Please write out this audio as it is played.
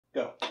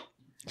Go.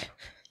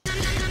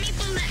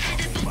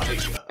 Oh my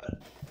God.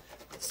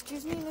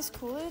 Excuse me, Miss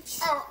Coolidge?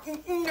 Oh,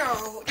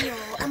 no,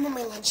 I'm on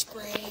my lunch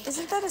break.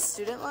 Isn't that a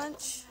student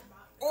lunch?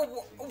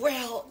 Oh,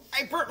 well,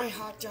 I burnt my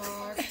hot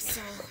dog,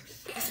 so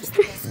this was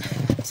the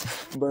best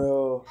part.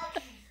 Bro.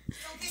 So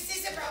this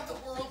is about the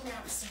world now,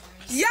 sorry.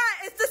 Yeah,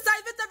 it's the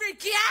assignment of your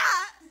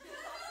cat!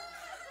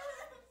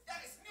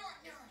 That is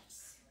not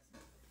nice.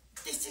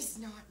 This is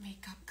not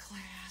makeup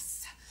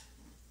class.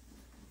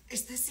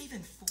 Is this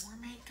even for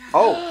makeup?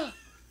 Oh.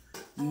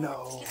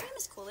 No. Excuse me,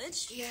 Miss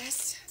Coolidge?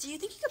 Yes? Do you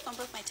think you could bump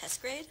up my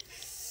test grade?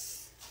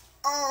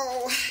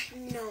 Oh,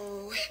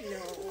 no.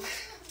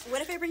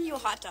 What if I bring you a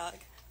hot dog?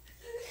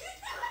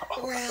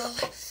 Well,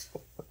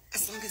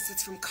 as long as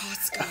it's from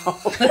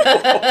Costco.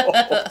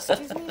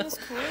 Excuse me, Miss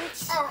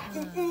Coolidge? Oh,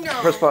 no,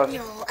 Press pause.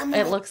 no.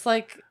 It looks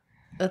like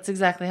that's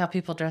exactly how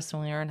people dressed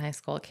when we were in high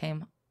school. It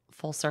came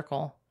full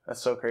circle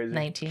That's so crazy.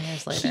 19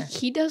 years later.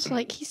 He does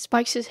like he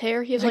spikes his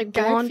hair. He has like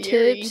Guy blonde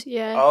Fieri. tips.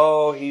 Yeah.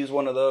 Oh, he's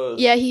one of those.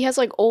 Yeah, he has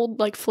like old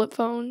like flip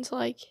phones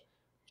like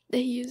that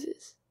he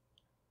uses.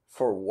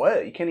 For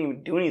what? You can't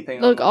even do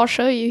anything. Look, on I'll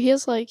show you. He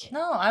has like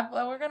No,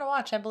 we're gonna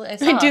watch. I believe I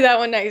saw. I do that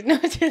one next. No,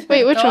 do that.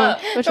 wait, which Go one? up.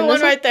 Which The one? one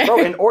This right there. Bro,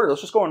 in order. Let's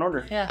just go in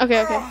order. Yeah.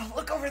 Okay. Oh,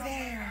 look over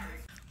there.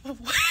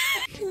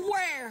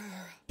 Where?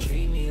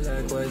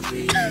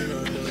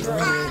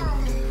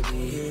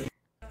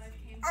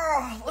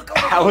 Oh, look over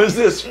How is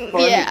this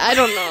funny? Yeah, I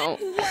don't know.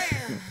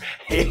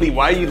 Haley,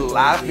 why are you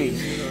laughing?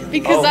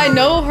 Because Oh. I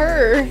know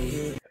her.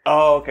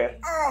 Oh, okay.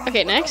 Oh,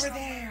 Okay, look next. over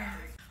there.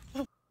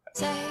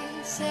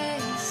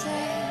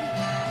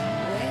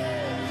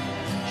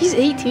 He's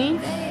 18.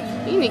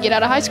 You need to get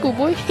out of high school,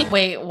 boy.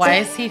 Wait, why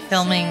is he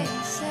filming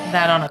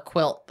that on a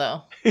quilt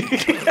though?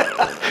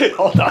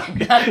 Hold on.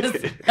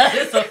 That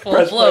is a full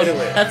Press blown. play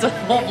to it. That's a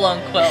full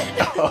blown quilt.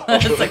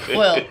 That's a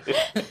quilt.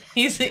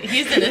 He's in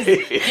his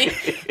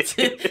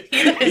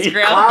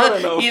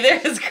either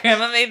his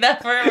grandma made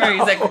that for him or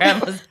he's at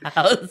grandma's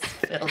house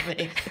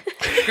filming.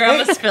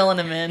 Grandma's filling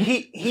him in.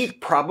 He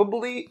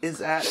probably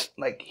is at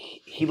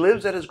he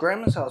lives at his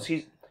grandma's house.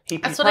 He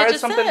That's what I probably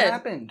just something said.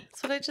 happened.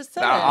 That's what I just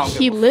said. No, I don't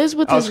He lives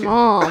with his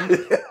mom.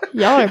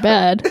 Y'all are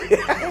bad.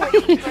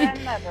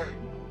 grandmother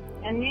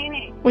and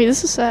Nene, Wait,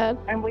 this is sad.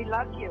 and we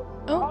love you.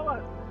 Oh.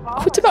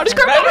 What's about his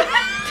grandma?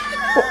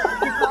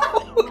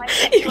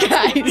 You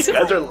guys. You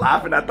guys are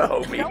laughing at the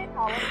homie.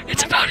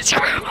 It's about his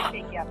grandma.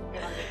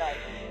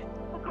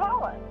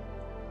 Call us.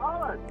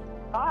 Call us.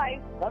 Bye.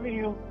 Love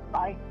you.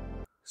 Bye.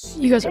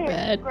 You guys are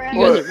bad. You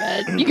guys are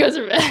bad. You guys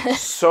are bad.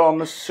 So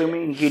I'm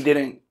assuming he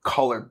didn't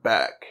call her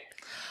back.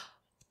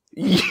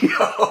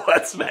 Yo,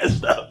 that's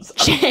messed up.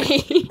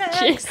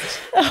 Jay.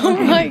 Oh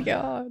my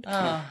god.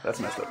 Oh. That's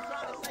messed up.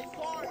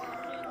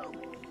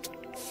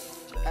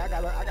 I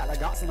got a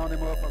Dotson on them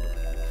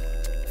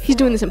motherfucker. He's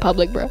doing this in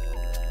public, bro.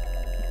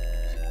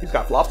 He's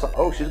got flops on.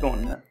 Oh, she's going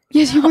in there.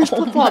 Yes, he wears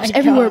flip flops my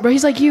everywhere, God. bro.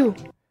 He's like you.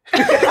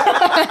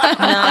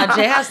 Nah,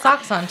 Jay has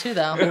socks on too,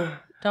 though.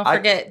 Don't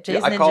forget,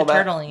 Jay's I call Ninja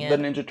that Turtling the it.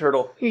 Ninja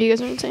Turtle. You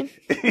guys are insane.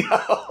 Yo.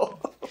 Oh,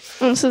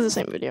 this is the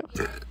same video.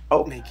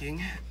 Oh,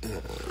 Making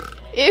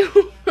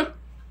Ew.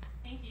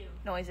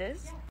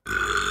 Noises.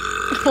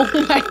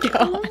 Oh my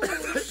god.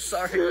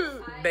 sorry,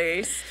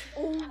 bass.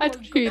 I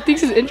told you, he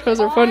thinks his intros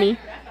are funny.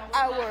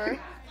 Our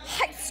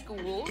high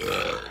school.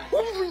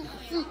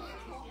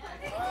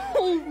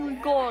 Oh my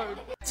god.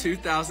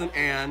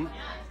 2005.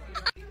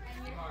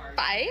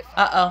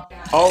 Uh-oh.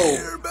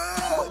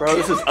 oh, bro,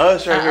 this is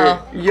us right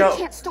Uh-oh. here.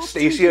 Yo,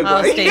 Stacy.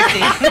 Oh, Stacy.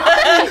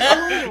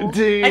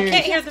 Dude. I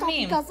can't hear the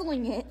meme.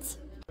 Guzzling it.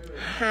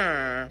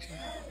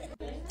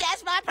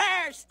 That's my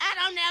purse. I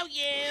don't know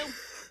you.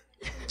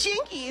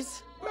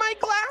 Jinkies, my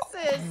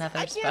glasses. Another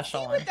I can't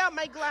special see one. without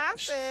my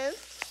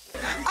glasses.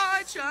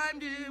 I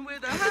chimed in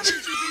with 100 you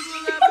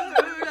people ever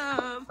heard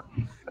of.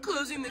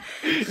 Closing the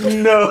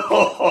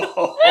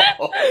No.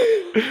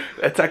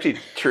 That's actually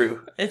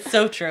true. It's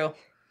so true.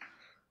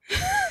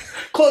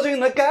 Closing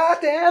the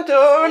goddamn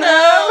door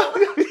now.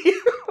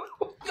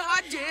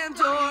 goddamn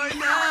door.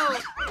 No.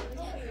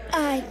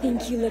 I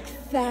think you look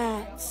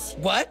fat.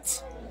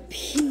 What?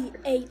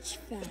 PH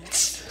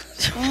fat.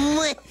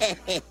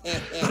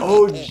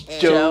 Oh,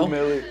 Joe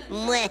Miller.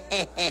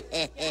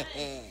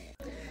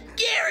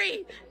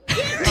 Gary.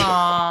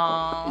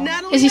 Aww.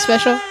 Natalie Is he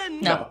special? Nunn.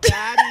 No.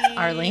 Daddy.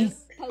 Arlene.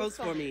 Post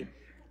for me.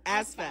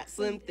 Ass fat,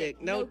 slim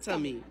thick, no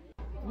tummy.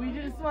 We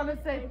just want to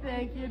say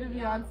thank you to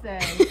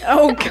Beyonce.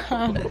 Oh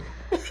god.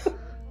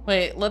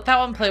 Wait, let that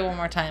one play one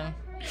more time.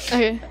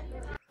 Okay.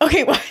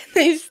 Okay, why are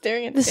they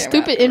staring at This the camera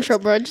stupid afterwards? intro,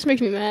 bro. It just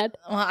makes me mad.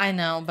 Well, I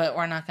know, but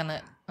we're not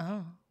gonna.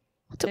 Oh.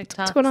 TikTok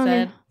What's going on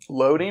said. here?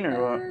 Loading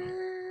or what?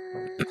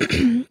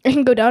 I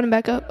can go down and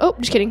back up. Oh,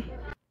 just kidding.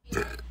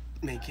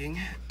 Making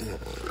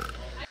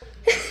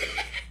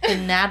The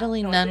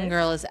Natalie Nunn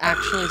girl is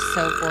actually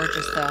so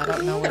gorgeous, though. I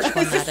don't know which one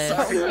that is.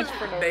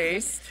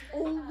 bass.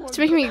 It's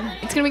making me.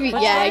 It's gonna make me Which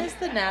one gag. is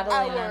the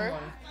Natalie Nunn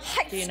one?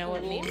 Do you know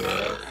what meme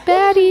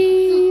that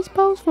is? Baddies,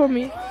 pose for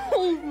me.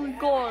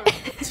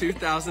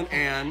 2000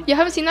 and You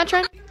haven't seen that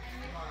trend?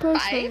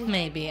 Pose for me.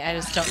 Maybe. I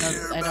just don't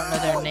know. I don't know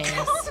their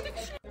names.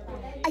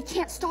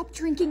 can't stop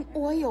drinking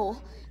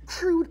oil.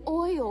 Crude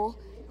oil.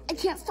 I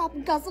can't stop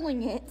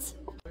guzzling it.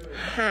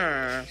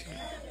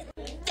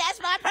 That's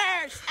my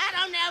purse. I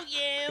don't know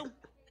you.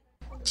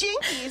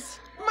 Jinkies,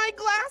 my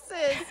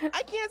glasses.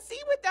 I can't see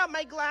without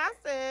my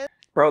glasses.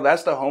 Bro,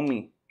 that's the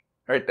homie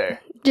right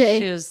there. Jay.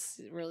 She was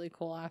really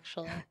cool,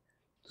 actually.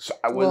 So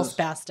I A little was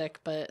spastic,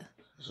 but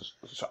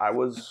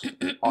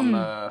on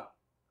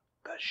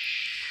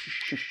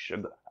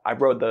I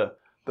rode the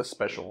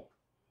special.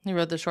 you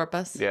rode the short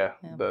bus. Yeah,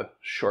 the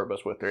short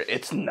bus with her.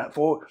 It's not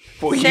for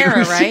Sarah,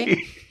 you to right?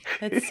 see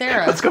It's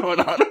Sarah. What's going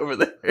on over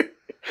there?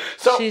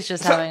 So she's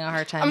just having a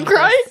hard time. I'm with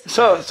crying. this.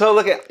 So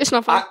look at. It's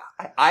not fun.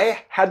 I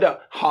had to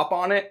hop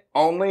on it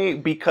only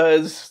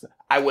because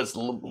I was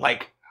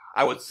late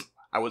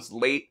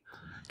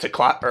to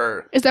class.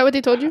 Or Is that what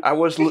they told you? I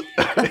was. Bro,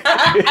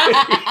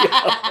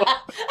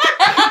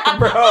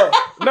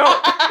 no,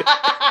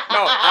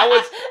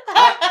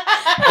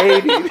 I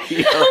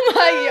hated. Oh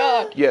my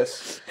god.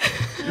 Yes.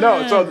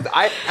 No, so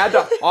I had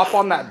to hop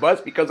on that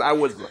bus because I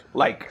was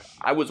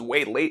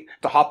way late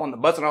to hop on the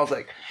bus, and I was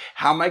like,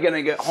 how am I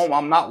gonna get home?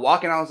 I'm not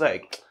walking. I was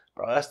like,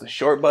 bro, that's the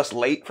short bus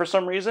late for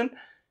some reason.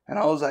 And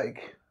I was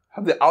like,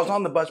 I was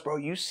on the bus, bro.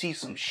 You see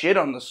some shit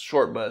on the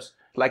short bus.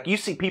 Like, you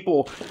see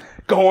people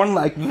going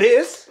like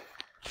this.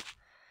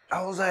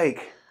 I was like,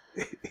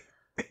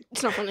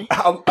 It's not funny.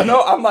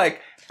 I'm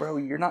like, bro,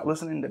 you're not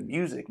listening to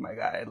music, my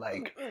guy.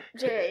 Like,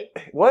 Jay.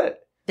 what?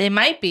 They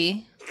might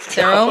be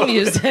their own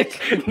music.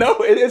 No,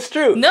 it's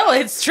true. No,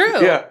 it's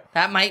true. Yeah.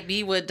 That might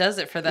be what does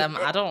it for them.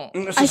 I don't.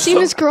 I seen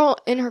this girl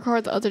in her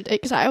car the other day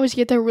because I always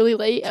get there really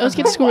late. I always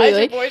get to school really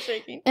late. Voice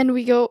shaking? And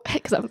we go,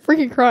 because I'm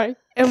freaking crying.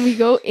 And we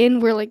go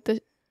in, we're like,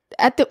 the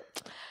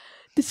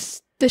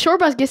short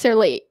bus gets there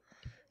late.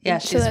 Yeah,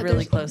 So she's that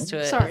really there's- close to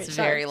it. Sorry, It's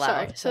sorry, very loud.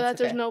 sorry. So that That's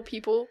there's okay. no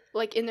people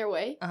like in their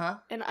way. Uh-huh.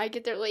 And I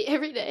get there late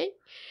every day.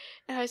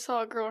 And I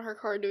saw a girl in her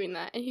car doing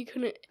that, and he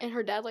couldn't. And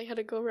her dad like had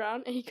to go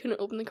around, and he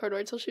couldn't open the car door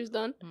until she was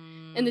done.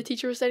 And the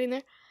teacher was sitting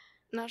there,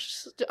 and I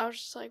was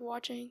just like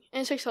watching,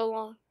 and it took so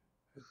long.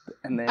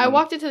 And then I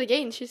walked into the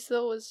gate, and she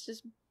still was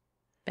just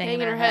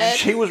banging her head.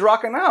 She was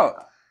rocking out.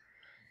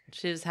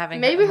 She was having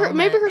Maybe her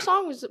her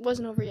song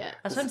wasn't over yet.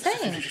 That's what I'm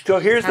saying. So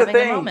here's the Having a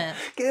thing. moment.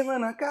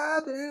 Giving a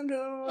goddamn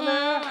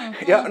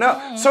Yeah,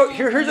 no. So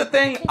here's the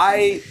thing.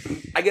 I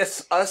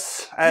guess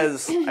us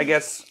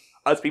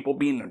people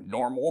being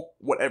normal,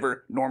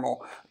 whatever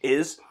normal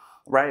is,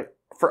 right?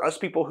 For us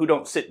people who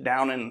don't sit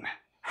down and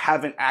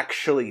haven't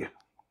actually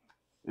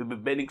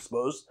been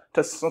exposed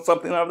to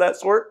something of that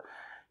sort,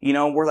 you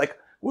know, we're like,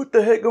 what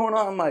the heck going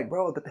on? I'm like,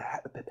 bro,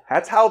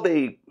 that's how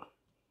they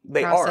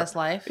Process are.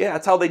 life. Yeah,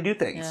 that's how they do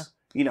things. Yeah.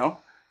 You know?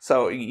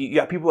 So you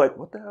got people like,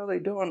 what the hell are they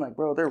doing? Like,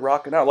 bro, they're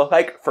rocking out.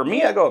 Like, for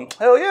me, I go,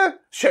 hell yeah.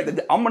 Shit,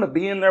 I'm going to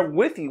be in there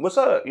with you. What's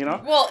up? You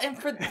know? Well, and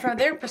from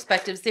their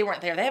perspectives, they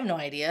weren't there. They have no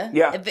idea.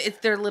 Yeah.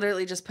 If they're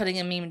literally just putting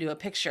a meme to a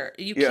picture.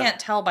 You Yeah. can't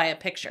tell by a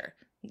picture.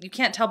 You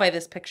can't tell by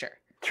this picture.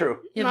 True.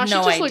 You have She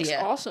no just idea. looks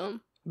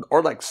awesome.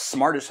 Or like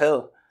smart as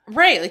hell.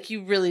 Right, like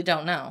you really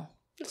don't know.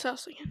 That's what I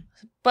was thinking.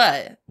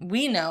 But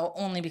we know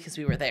only because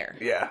we were there.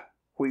 Yeah.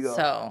 We go,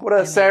 So, what up,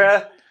 I mean-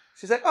 Sarah?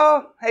 She's like,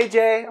 oh, hey,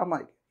 Jay. I'm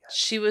like,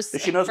 She was,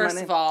 She knows my first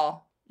name? of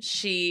all,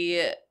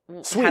 she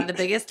Sweet. had the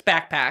biggest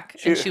backpack,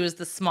 and she was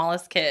the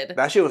smallest kid.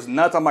 that shit was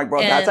nuts. I'm like,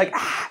 bro, that's And-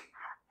 like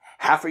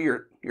half of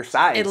your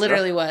size. It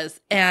literally was.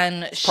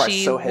 And probably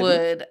she so heavy.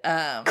 would,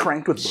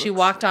 Cranked with she books.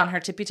 walked on her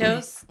tippy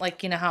toes,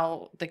 like, you know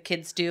how the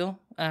kids do?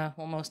 Well,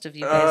 most of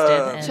you guys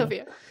did. And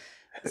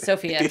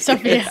Sophia.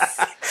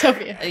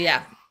 Sophia.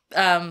 Yeah.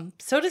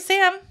 So does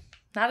Sam.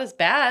 Not as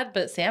bad,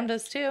 but Sam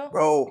does too.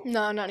 Bro.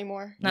 No, not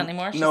anymore. Not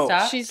anymore. She No.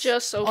 stopped. She's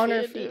Just Sophia. on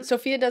her dude. feet.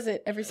 Sophia does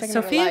it every second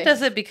of her Sophia life.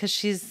 does it because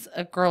she's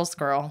a girl's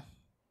girl.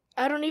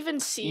 I don't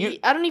even see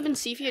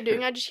Sophia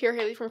doing it. I just hear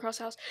Haley from across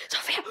the house.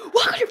 Sophia,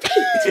 walk on your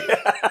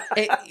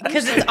feet.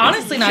 Because it's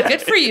honestly not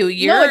good for you.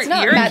 Your, No, it's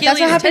not. Your That's what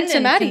Achilles happened to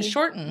tendon Maddie. can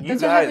shorten.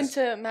 That's what happened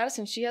to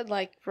Madison. She had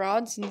like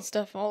rods and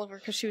stuff all over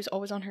because she was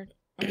always on her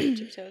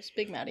tiptoes.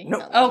 Big Maddie. No.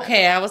 not little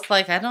Okay, I was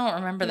like, I don't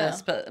remember No.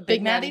 this, but Big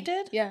Big Maddie Maddie.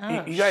 did?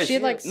 Yeah. Oh. You guys, She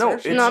had, like, no,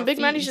 surf- it's, No, Big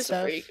feet Maddie's and just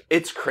stuff. a freak.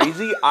 it's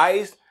crazy.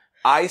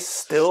 I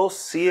still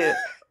see it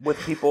with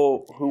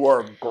people who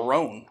are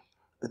grown.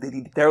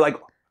 They're like,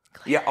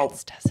 yeah, I'll.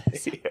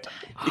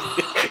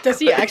 Does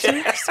he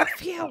actually?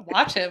 Sophia,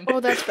 watch him. Oh,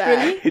 that's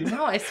bad.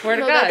 No, I swear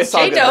to No, God. that's-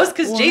 Jay It's all knows good.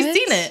 because Jay's What?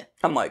 seen it.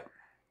 I'm like,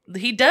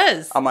 He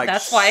does. I'm like,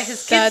 that's why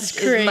his kids. That's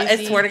I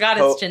crazy. swear to God,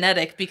 Oh. it's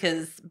genetic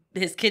because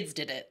his kids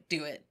do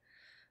it.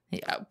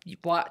 Yeah, you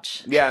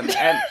watch. yeah,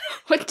 and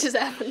What just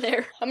happened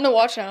there? I'm gonna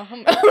watch now.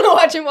 I'm gonna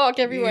watch him walk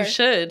everywhere. You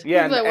should.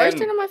 yeah, Like, why are you and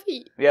standing on my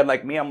feet? yeah,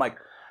 like me, I'm like,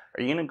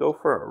 are you gonna go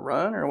for a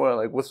run or what?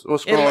 Like, what's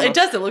going on? It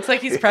does. It looks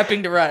like he's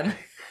prepping to run.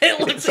 It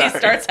looks like he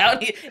Sorry. starts out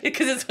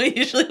because it's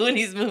usually when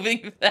he's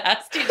moving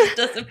fast, he just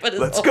doesn't put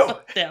his Let's whole go.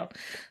 foot down.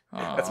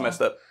 That's Aw.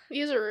 messed up.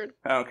 These are rude.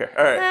 I don't care.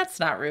 All right. That's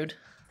not rude.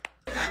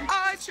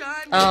 I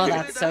tried Oh, to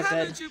that's do so the good.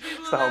 habit you people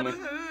It's the ever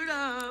homie. heard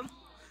of.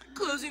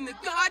 Closing the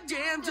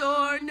goddamn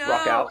door now.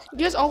 Rock out. You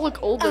guys all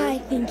look older. I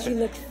think you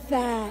look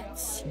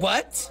fat.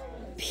 What?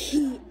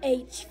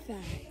 PH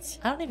fat.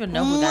 I don't even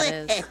know who that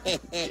is.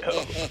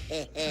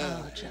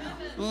 Oh, Joe.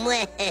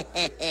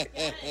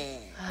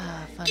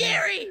 Funny.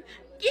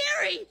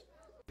 Gary!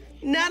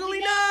 Natalie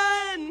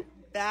Nunn!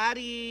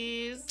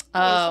 Baddies.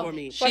 Oh, for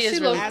me. she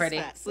is really Ass pretty.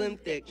 Fat, slim,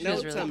 thick, She no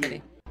is really tummy.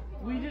 pretty.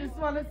 We just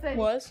want to say.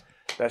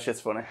 That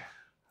shit's funny.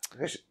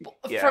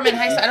 Yeah. From in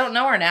high school, I don't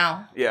know her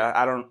now. Yeah,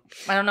 I don't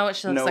know what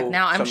she looks know like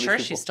now. I'm some of these sure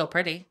people. she's still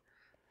pretty.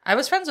 I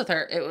was friends with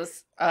her. It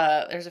was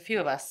there's a few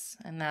of us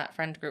in that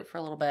friend group for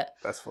a little bit.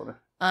 That's funny.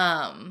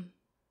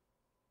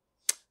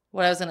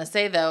 What I was gonna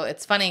say though,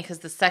 it's funny because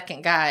the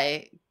second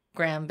guy,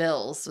 Graham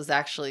Bills, was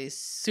actually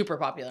super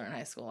popular in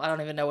high school. I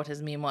don't even know what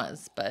his meme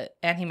was,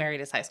 and he married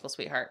his high school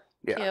sweetheart.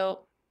 Yeah. Cute.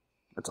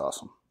 That's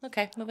awesome.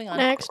 Okay, moving on.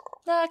 Next.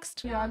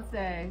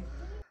 Beyonce.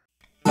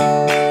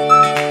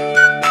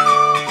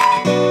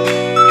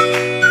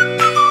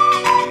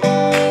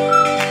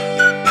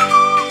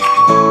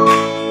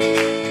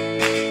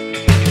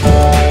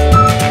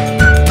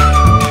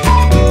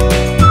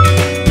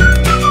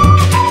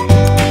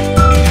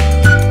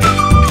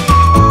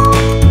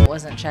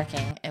 Wasn't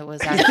checking. It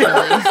was actually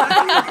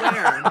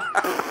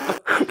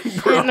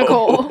And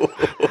Nicole.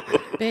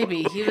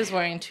 baby. He was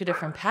wearing two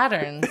different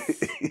patterns.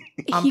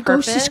 On He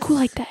goes to purpose. school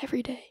like that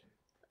every day.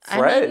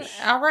 Fresh.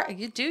 All right,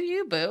 you do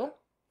you, boo.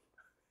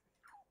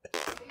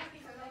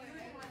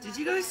 Did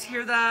you guys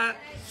hear that?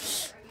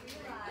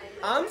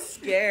 I'm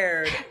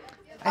scared.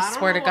 I don't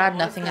swear to know God, what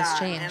nothing was has that,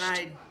 changed. And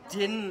I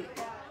didn't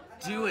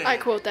do it. I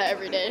quote that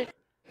every day.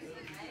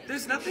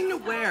 There's nothing to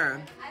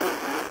wear.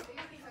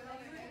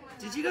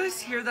 Did you guys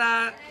hear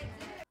that?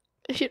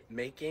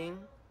 Making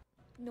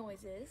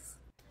Noises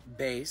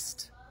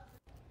based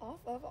off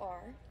of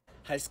our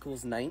high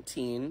school's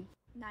 19.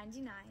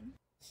 99.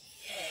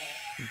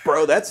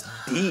 Bro, that's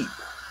deep.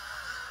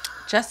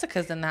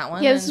 Jessica's in that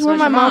one. Yeah, and this is so where is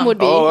my your mom would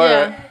be. Oh,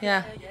 Yeah. alright.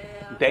 Yeah.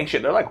 Dang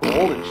shit, they're like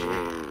old and shit.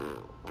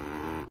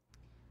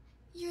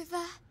 You're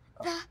the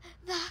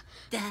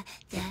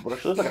What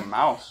if she looks like a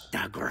mouse? The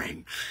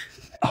Grinch.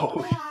 Oh.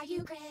 Where are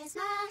you,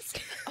 Christmas?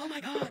 Oh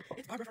my God,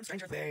 it's Barbara from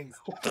Stranger Things.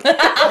 No, I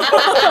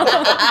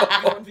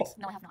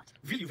have not.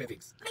 Will you wear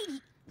wigs?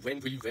 Maybe. When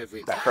will you wear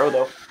wigs? That crow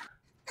though.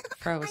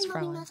 Fro is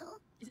Fro.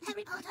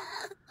 Harry Potter.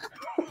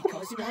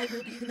 Because tonight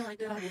will be the night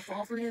that I will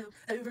fall for you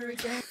over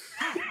again.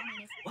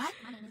 What?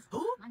 My name is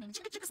Who? My name is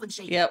Chicka Chicka Slim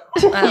Shady. Yep.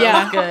 That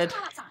Yeah. was good.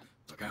 Come outside.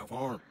 Look out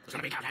for him. It's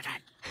gonna be count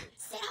outside.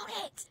 Sit on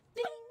it.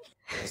 Ding.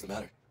 What's the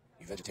matter?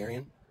 You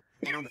vegetarian?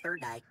 And on the third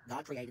day,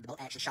 God created the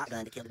bolt-action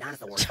shotgun to kill the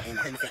dinosaurs and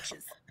the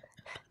infections.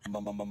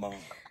 Mom.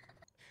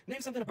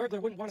 Name something a burglar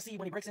wouldn't want to see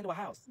when he breaks into a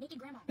house. Naked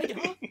grandma. Naked,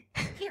 huh?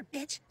 Here,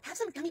 bitch. Have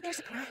some gummy bear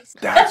surprise.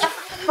 That's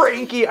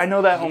Frankie. I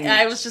know that homie.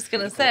 I was just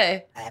gonna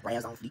say.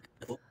 Eyebrows on fleek.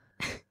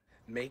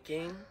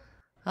 Making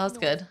That was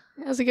good.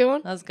 That was a good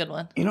one. That was a good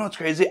one. You know what's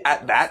crazy?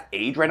 At that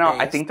age right now,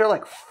 I think they're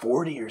like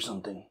 40 or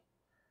something.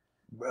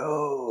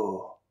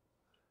 Bro.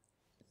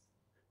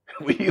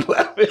 What are you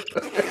laughing?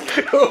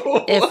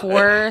 If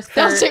we're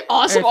That's an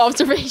awesome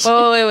observation.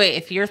 Wait.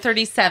 If you're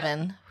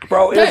 37,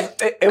 Bro, it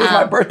was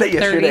my birthday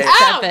yesterday.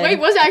 37. Ow! Wait,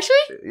 was it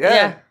actually?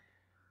 Yeah.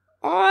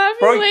 Oh, happy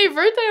Bro, late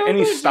birthday.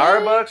 Any Uncle Jay.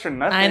 Starbucks or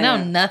nothing? I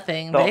know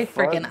nothing. The They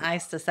fuck? freaking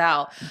iced us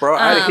out. Bro,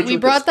 I had to hit you We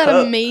with brought this that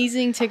cup.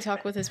 amazing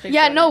TikTok with his picture.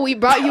 Yeah, no, we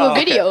brought you a Oh,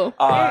 okay. video.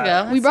 There you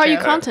go. We That's brought you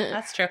true. content.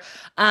 That's true.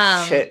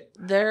 Shit.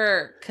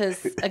 They're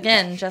because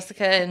again,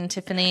 Jessica and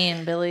Tiffany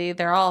and Billy,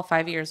 they're all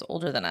 5 years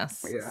older than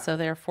us. Yeah. So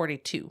they're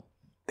 42.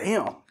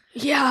 Damn.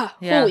 Yeah.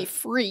 Yeah. Holy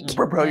freak.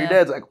 Bro, your Yeah.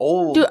 dad's like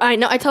old. Dude, I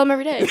know. I tell him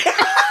every day.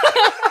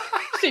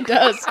 She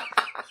does.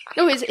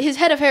 No, his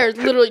head of hair is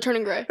literally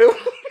turning gray.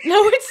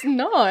 No, it's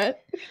not. Alright,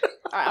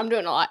 I'm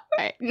doing a lot.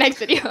 Alright, next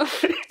video.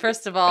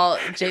 First of all,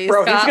 Jay's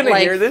Bro, he's got gonna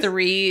hear like this.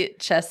 3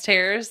 chest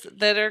hairs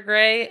that are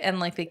gray,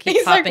 and like they keep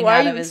He's like, popping "Why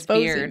out are of you his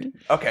exposing?" beard.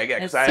 Okay, yeah,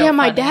 because It's I Yeah,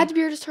 my funny. dad's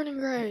beard is turning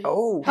gray.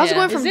 Oh. How's it Yeah.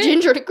 going from Is it?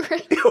 ginger to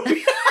gray?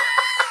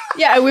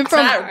 Yeah, I went It's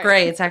from not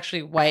gray; it's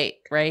actually white,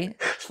 right?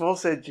 Full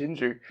said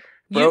ginger.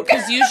 Bro,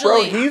 Because bro,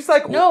 usually he's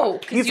like no,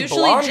 he's because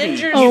usually blondie.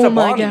 gingers. He's Oh a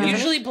my blondie. God.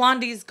 Usually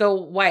blondies go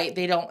white.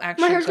 They don't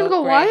actually. My hair's gonna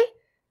go gray. white?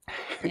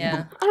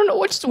 Yeah, I don't know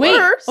which wait.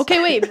 worse.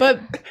 Okay, wait, but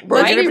Bro,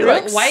 let's you're be gonna be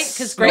real. like, white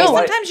because gray. No.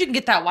 Sometimes you can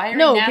get that wiry.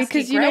 No, nasty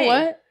because you gray. know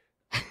what?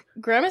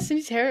 Grandma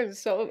Cindy's hair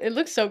is it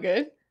looks so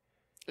good.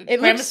 It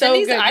Grandma looks so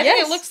Cindy's? good. I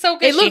think it looks so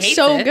good. It She looks hates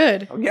so it.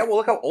 good. Oh, yeah, well,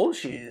 look how old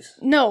she is.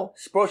 No,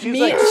 Bro, she's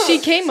me. like She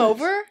came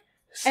over,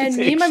 and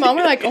me and my mom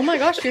were like, "Oh my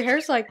gosh, your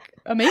hair's like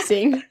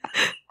amazing."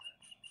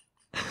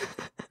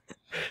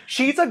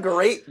 She's a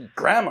great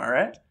grandma,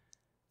 right?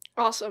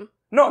 Awesome.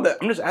 No,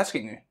 I'm just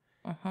asking you.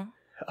 Uh-huh.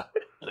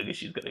 Look at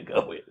she's gonna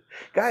go with.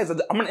 Guys,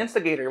 I'm an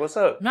instigator. What's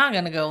up? I'm not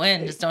gonna go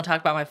in. Just don't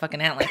talk about my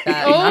fucking aunt like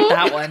that. Oh. Not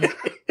that one.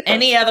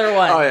 Any other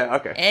one. Oh yeah,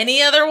 okay.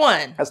 Any other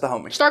one. That's the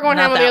homie. Start going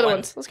Not ham on the that other one.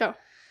 ones. Let's go.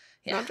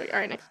 Yeah. No, I'm joking.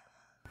 Alright, next.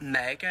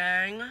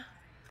 Making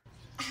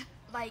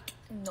Like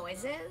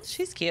noises.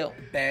 She's cute.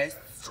 best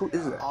Who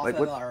is that? off Like of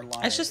what? our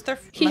lives. It's just their.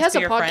 He must has be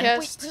a your friend.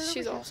 podcast. Wait,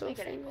 She's wait, also wait,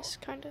 wait. famous,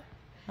 kind of.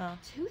 Oh.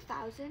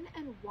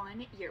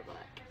 2001 yearbook.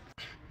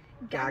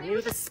 Got me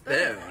with a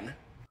spoon.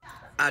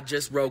 I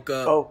just woke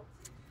up. Oh,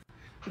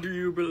 Do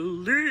you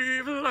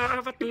believe in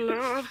love after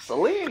love?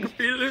 Celine. I can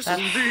feel this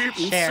That's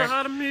deep Cher.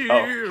 inside of me.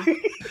 Oh. You're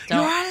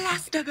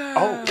Elastigirl.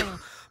 Oh.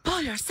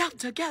 Pull yourself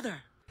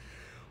together.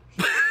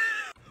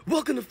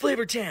 Welcome to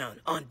Flavor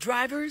Town on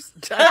drivers,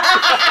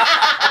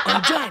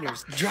 on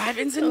diners,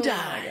 drive-ins, and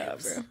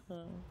dives.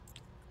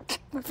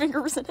 My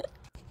finger was in it.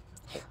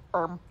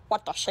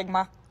 What the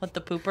Sigma? With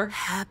the pooper.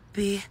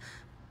 Happy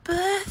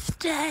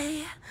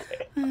birthday,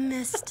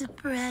 Mr.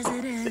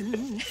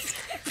 President.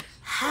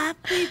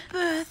 Happy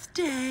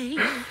birthday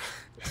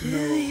to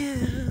you.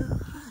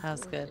 That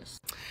was good.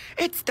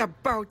 It's the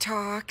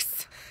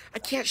Botox. I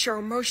can't show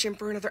emotion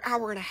for another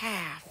hour and a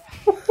half.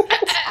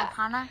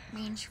 Ohana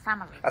means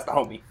family. That's the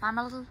homie.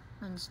 Family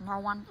means no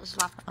one is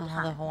left Oh,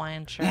 behind. the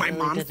Hawaiian shirt. My really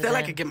mom did said it I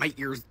in. could get my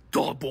ears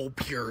double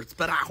pierced,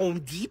 but at Home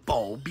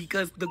Depot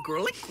because the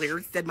girl at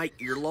Claire said my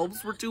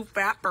earlobes were too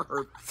fat for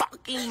her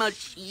fucking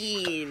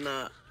machine.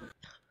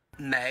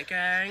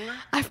 Megan?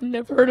 I've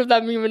never heard of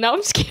that meme, and now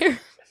I'm scared.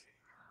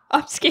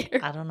 I'm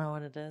scared. I don't know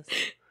what it is.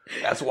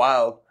 That's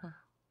wild.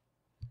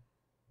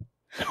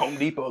 Home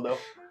Depot though.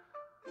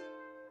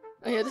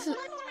 Oh yeah, this is.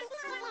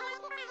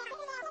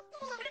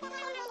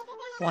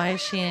 Why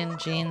is she in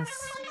jeans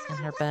in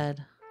her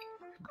bed?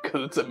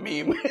 Because it's a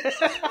meme.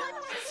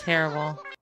 It's terrible.